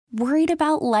Worried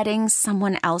about letting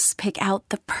someone else pick out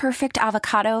the perfect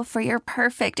avocado for your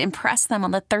perfect impress them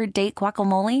on the third date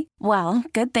guacamole? Well,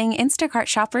 good thing Instacart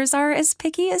shoppers are as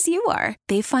picky as you are.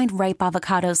 They find ripe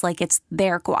avocados like it's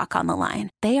their guac on the line.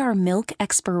 They are milk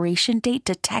expiration date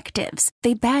detectives.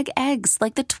 They bag eggs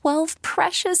like the 12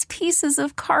 precious pieces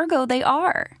of cargo they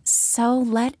are. So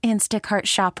let Instacart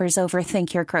shoppers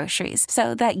overthink your groceries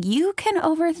so that you can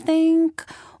overthink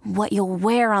what you'll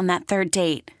wear on that third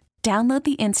date. Download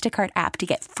the Instacart app to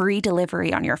get free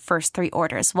delivery on your first 3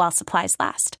 orders while supplies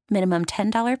last. Minimum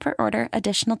 $10 per order.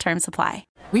 Additional terms apply.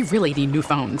 We really need new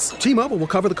phones. T-Mobile will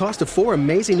cover the cost of 4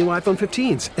 amazing new iPhone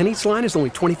 15s, and each line is only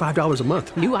 $25 a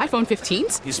month. New iPhone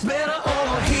 15s? It's better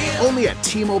over here. Only at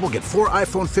T-Mobile, get 4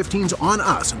 iPhone 15s on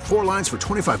us and 4 lines for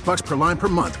 $25 per line per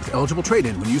month with eligible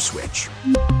trade-in when you switch.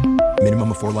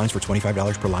 Minimum of 4 lines for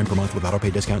 $25 per line per month with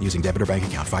autopay discount using debit or bank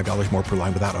account. $5 more per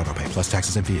line without autopay, plus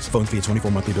taxes and fees. Phone fee at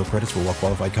 24 monthly bill credits for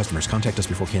well-qualified customers. Contact us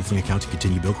before canceling account to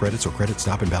continue bill credits or credit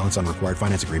stop and balance on required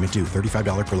finance agreement due.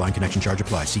 $35 per line connection charge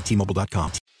applies. See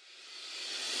T-Mobile.com.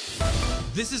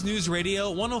 This is News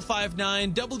Radio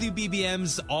 105.9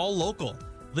 WBBM's All Local.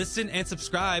 Listen and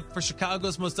subscribe for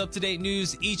Chicago's most up-to-date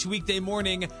news each weekday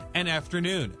morning and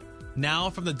afternoon.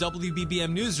 Now from the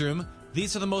WBBM Newsroom,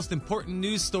 these are the most important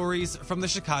news stories from the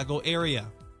Chicago area.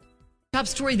 Top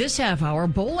story this half hour.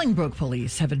 Bolingbrook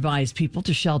police have advised people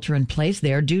to shelter in place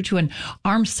there due to an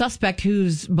armed suspect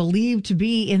who's believed to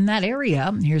be in that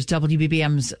area. Here's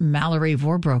WBBM's Mallory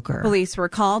Vorbroker. Police were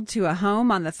called to a home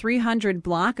on the 300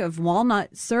 block of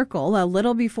Walnut Circle a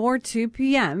little before 2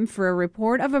 p.m. for a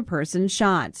report of a person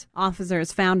shot.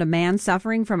 Officers found a man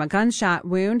suffering from a gunshot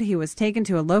wound. He was taken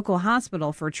to a local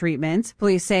hospital for treatment.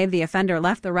 Police say the offender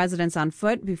left the residence on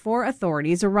foot before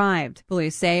authorities arrived.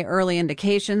 Police say early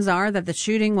indications are that the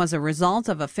shooting was a result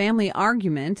of a family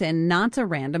argument and not a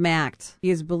random act.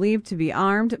 He is believed to be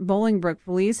armed. Bolingbrook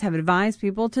police have advised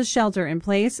people to shelter in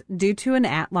place due to an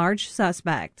at-large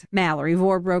suspect. Mallory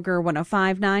Vorbroker,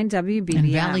 105.9 WBBM.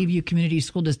 And Valley View Community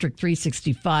School District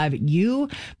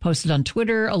 365U posted on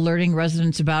Twitter alerting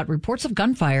residents about reports of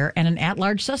gunfire and an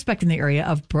at-large suspect in the area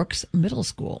of Brooks Middle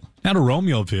School. Now to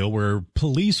Romeoville, where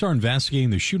police are investigating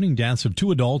the shooting deaths of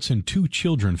 2 adults and 2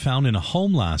 children found in a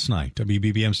home last night.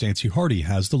 WBBM's Nancy Hardy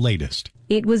has the latest.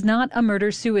 It was not a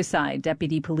murder-suicide.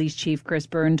 Deputy Police Chief Chris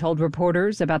Byrne told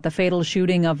reporters about the fatal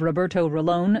shooting of Roberto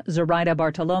Rolone, Zoraida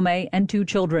Bartolome, and 2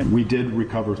 children. We did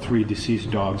recover 3 deceased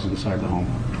dogs inside the home.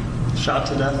 Shot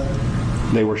to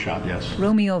death? They were shot, yes.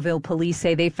 Romeoville police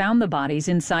say they found the bodies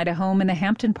inside a home in the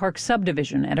Hampton Park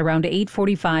subdivision at around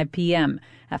 8:45 p.m.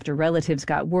 after relatives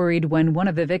got worried when one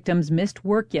of the victims missed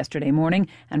work yesterday morning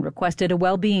and requested a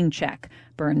well-being check.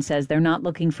 Byrne says they're not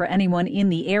looking for anyone in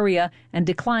the area and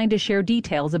declined to share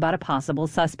details about a possible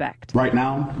suspect. Right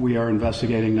now, we are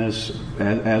investigating this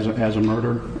as a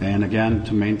murder, and again,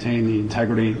 to maintain the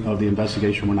integrity of the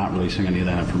investigation, we're not releasing any of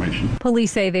that information.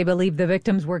 Police say they believe the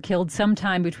victims were killed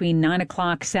sometime between 9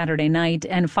 o'clock Saturday night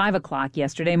and 5 o'clock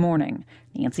yesterday morning.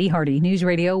 Nancy Hardy, News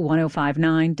Radio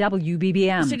 105.9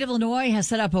 WBBM. The state of Illinois has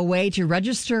set up a way to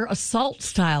register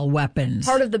assault-style weapons.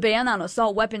 Part of the ban on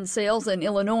assault weapon sales in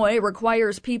Illinois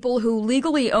requires people who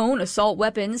legally own assault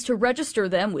weapons to register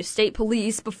them with state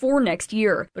police before next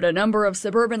year. But a number of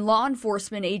suburban law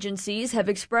enforcement agencies have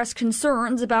expressed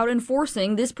concerns about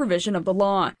enforcing this provision of the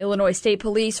law. Illinois State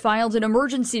Police filed an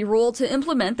emergency rule to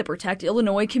implement the Protect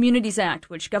Illinois Communities Act,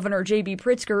 which Governor J.B.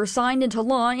 Pritzker signed into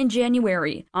law in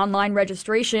January. Online registration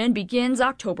begins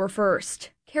October 1st.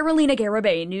 Carolina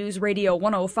Garibay, News Radio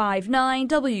 105.9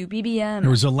 WBBM. There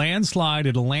was a landslide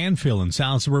at a landfill in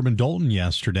south suburban Dolton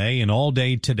yesterday, and all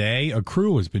day today, a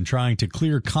crew has been trying to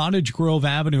clear Cottage Grove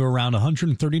Avenue around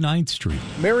 139th Street.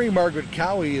 Mary Margaret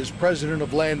Cowie is president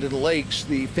of Land and Lakes,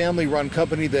 the family-run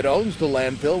company that owns the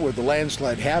landfill where the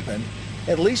landslide happened.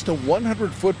 At least a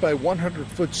 100-foot by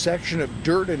 100-foot section of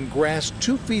dirt and grass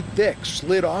 2 feet thick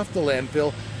slid off the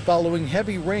landfill following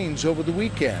heavy rains over the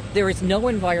weekend. There is no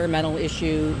environmental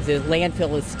issue. The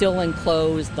landfill is still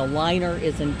enclosed. The liner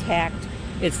is intact.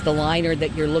 It's the liner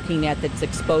that you're looking at that's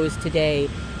exposed today.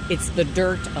 It's the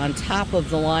dirt on top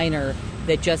of the liner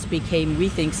that just became, we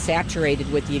think,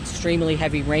 saturated with the extremely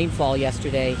heavy rainfall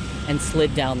yesterday and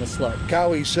slid down the slope.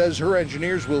 Cowie says her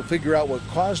engineers will figure out what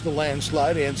caused the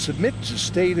landslide and submit to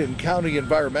state and county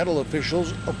environmental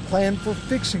officials a plan for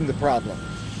fixing the problem.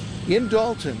 In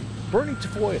Dolton, Bernie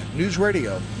Tafoya, News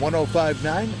Radio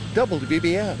 105.9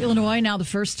 WBBM. Illinois now the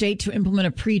first state to implement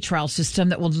a pretrial system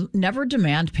that will never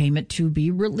demand payment to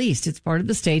be released. It's part of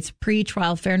the state's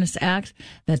Pretrial Fairness Act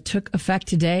that took effect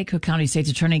today. Cook County State's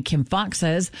Attorney Kim Fox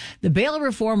says the bail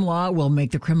reform law will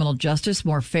make the criminal justice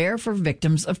more fair for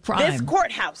victims of crime. This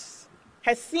courthouse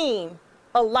has seen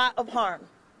a lot of harm.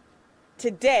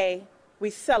 Today, we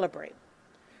celebrate.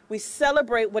 We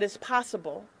celebrate what is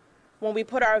possible when we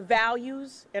put our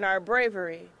values and our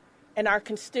bravery and our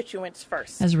constituents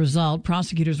first. As a result,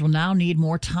 prosecutors will now need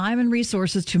more time and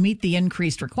resources to meet the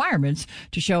increased requirements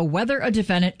to show whether a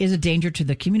defendant is a danger to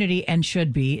the community and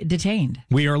should be detained.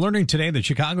 We are learning today that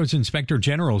Chicago's Inspector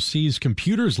General seized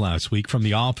computers last week from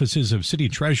the offices of City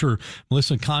Treasurer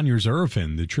Melissa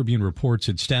Conyers-Irvin. The Tribune reports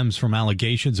it stems from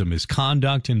allegations of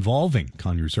misconduct involving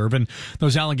Conyers-Irvin.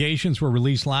 Those allegations were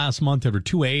released last month after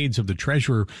 2 aides of the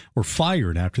treasurer were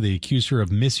fired after they accused her of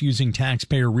misusing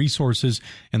taxpayer resources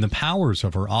and the powers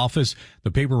of her office.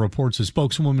 The paper reports a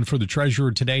spokeswoman for the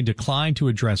treasurer today declined to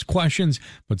address questions,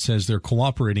 but says they're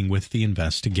cooperating with the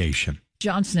investigation.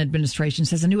 Johnson administration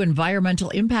says a new environmental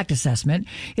impact assessment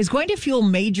is going to fuel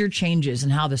major changes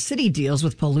in how the city deals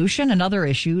with pollution and other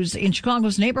issues in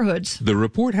Chicago's neighborhoods. The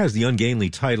report has the ungainly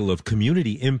title of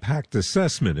Community Impact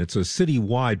Assessment. It's a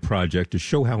city-wide project to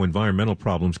show how environmental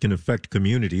problems can affect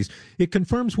communities. It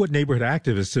confirms what neighborhood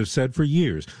activists have said for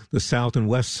years. The South and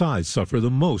West Sides suffer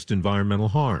the most environmental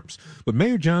harms. But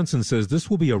Mayor Johnson says this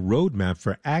will be a roadmap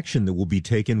for action that will be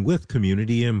taken with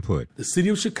community input. The city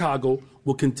of Chicago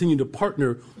will continue to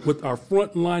partner with our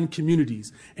frontline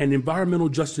communities and environmental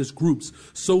justice groups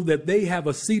so that they have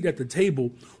a seat at the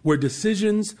table where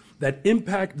decisions that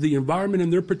impact the environment in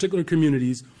their particular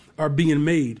communities are being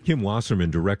made. Kim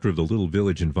Wasserman, director of the Little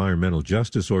Village Environmental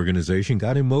Justice Organization,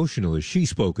 got emotional as she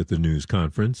spoke at the news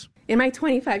conference. In my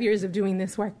 25 years of doing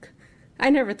this work,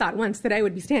 I never thought once that I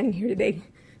would be standing here today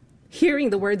hearing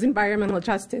the words environmental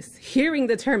justice, hearing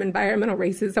the term environmental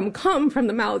racism come from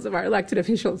the mouths of our elected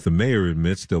officials. The mayor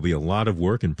admits there'll be a lot of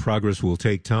work and progress will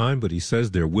take time, but he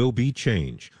says there will be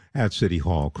change. At City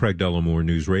Hall, Craig Dellamore,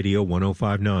 News Radio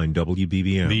 105.9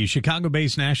 WBBM. The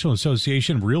Chicago-based National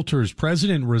Association of Realtors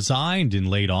president resigned in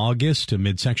late August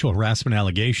amid sexual harassment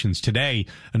allegations. Today,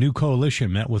 a new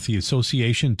coalition met with the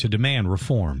association to demand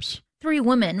reforms. 3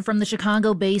 women from the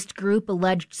Chicago-based group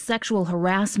alleged sexual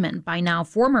harassment by now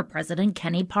former President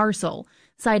Kenny Parcell,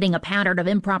 citing a pattern of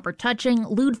improper touching,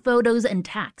 lewd photos, and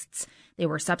texts. They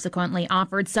were subsequently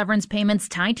offered severance payments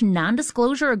tied to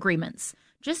non-disclosure agreements.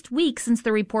 Just weeks since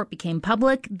the report became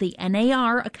public, the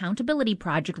NAR Accountability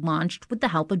Project launched with the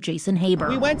help of Jason Haber.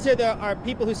 We went to our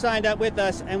people who signed up with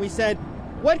us and we said,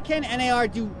 what can NAR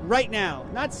do right now?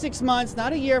 Not 6 months,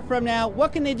 not a year from now.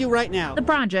 What can they do right now? The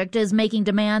project is making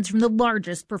demands from the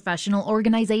largest professional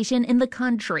organization in the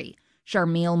country.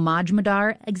 Sharmeel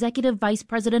Majmudar, Executive Vice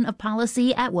President of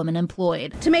Policy at Women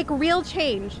Employed. To make real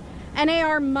change,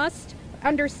 NAR must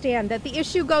understand that the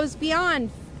issue goes beyond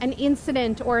an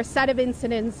incident or a set of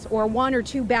incidents or 1 or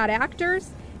 2 bad actors.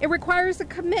 It requires a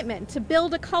commitment to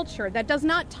build a culture that does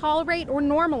not tolerate or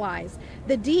normalize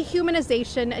the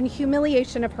dehumanization and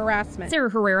humiliation of harassment. Sarah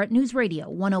Herrera, News Radio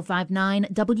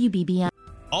 105.9 WBBM.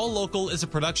 All Local is a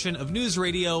production of News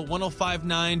Radio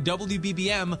 105.9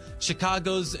 WBBM,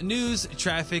 Chicago's news,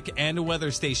 traffic, and weather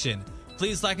station.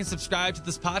 Please like and subscribe to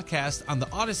this podcast on the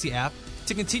Odyssey app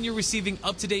to continue receiving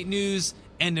up-to-date news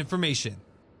and information.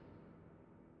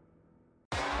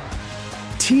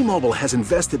 T-Mobile has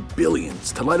invested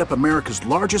billions to light up America's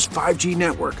largest 5G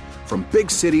network, from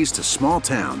big cities to small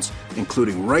towns,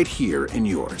 including right here in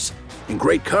yours. And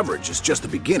great coverage is just the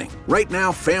beginning. Right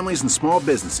now, families and small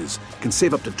businesses can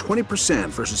save up to 20%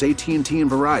 versus AT&T and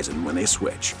Verizon when they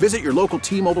switch. Visit your local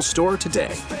T-Mobile store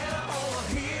today.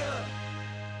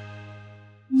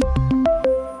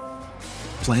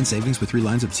 Plan savings with 3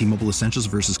 lines of T-Mobile Essentials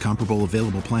versus comparable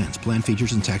available plans. Plan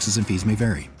features and taxes and fees may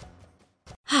vary.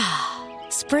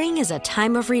 Spring is a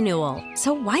time of renewal,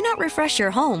 so why not refresh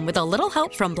your home with a little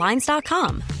help from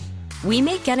Blinds.com? We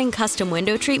make getting custom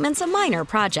window treatments a minor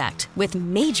project with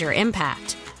major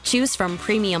impact. Choose from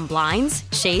premium blinds,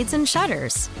 shades, and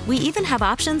shutters. We even have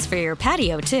options for your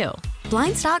patio, too.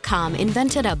 Blinds.com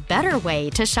invented a better way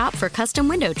to shop for custom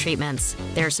window treatments.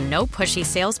 There's no pushy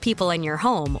salespeople in your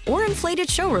home or inflated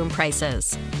showroom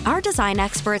prices. Our design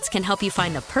experts can help you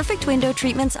find the perfect window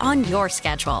treatments on your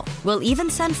schedule. We'll even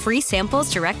send free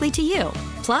samples directly to you.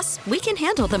 Plus, we can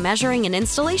handle the measuring and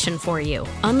installation for you.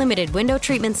 Unlimited window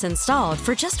treatments installed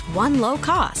for just one low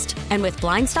cost. And with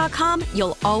Blinds.com,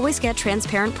 you'll always get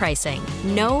transparent pricing.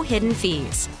 No hidden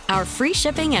fees. Our free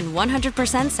shipping and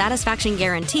 100% satisfaction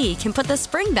guarantee can put the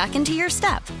spring back into your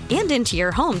step and into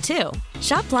your home, too.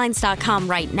 Shop Blinds.com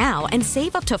right now and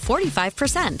save up to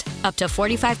 45%. Up to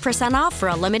 45% off for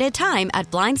a limited time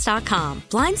at Blinds.com.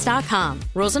 Blinds.com.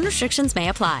 Rules and restrictions may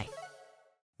apply.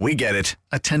 We get it.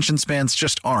 Attention spans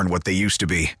just aren't what they used to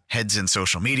be. Heads in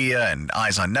social media and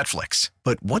eyes on Netflix.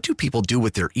 But what do people do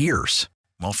with their ears?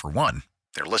 Well, for one,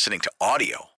 They're listening to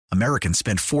audio. Americans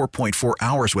spend 4.4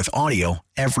 hours with audio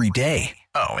every day.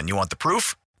 Oh, and you want the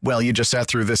proof? Well, you just sat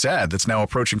through this ad that's now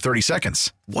approaching 30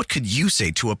 seconds. What could you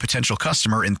say to a potential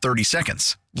customer in 30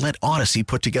 seconds? Let Odyssey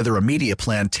put together a media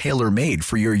plan tailor-made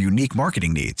for your unique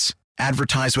marketing needs.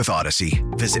 Advertise with Odyssey.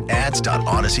 Visit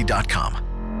ads.odyssey.com.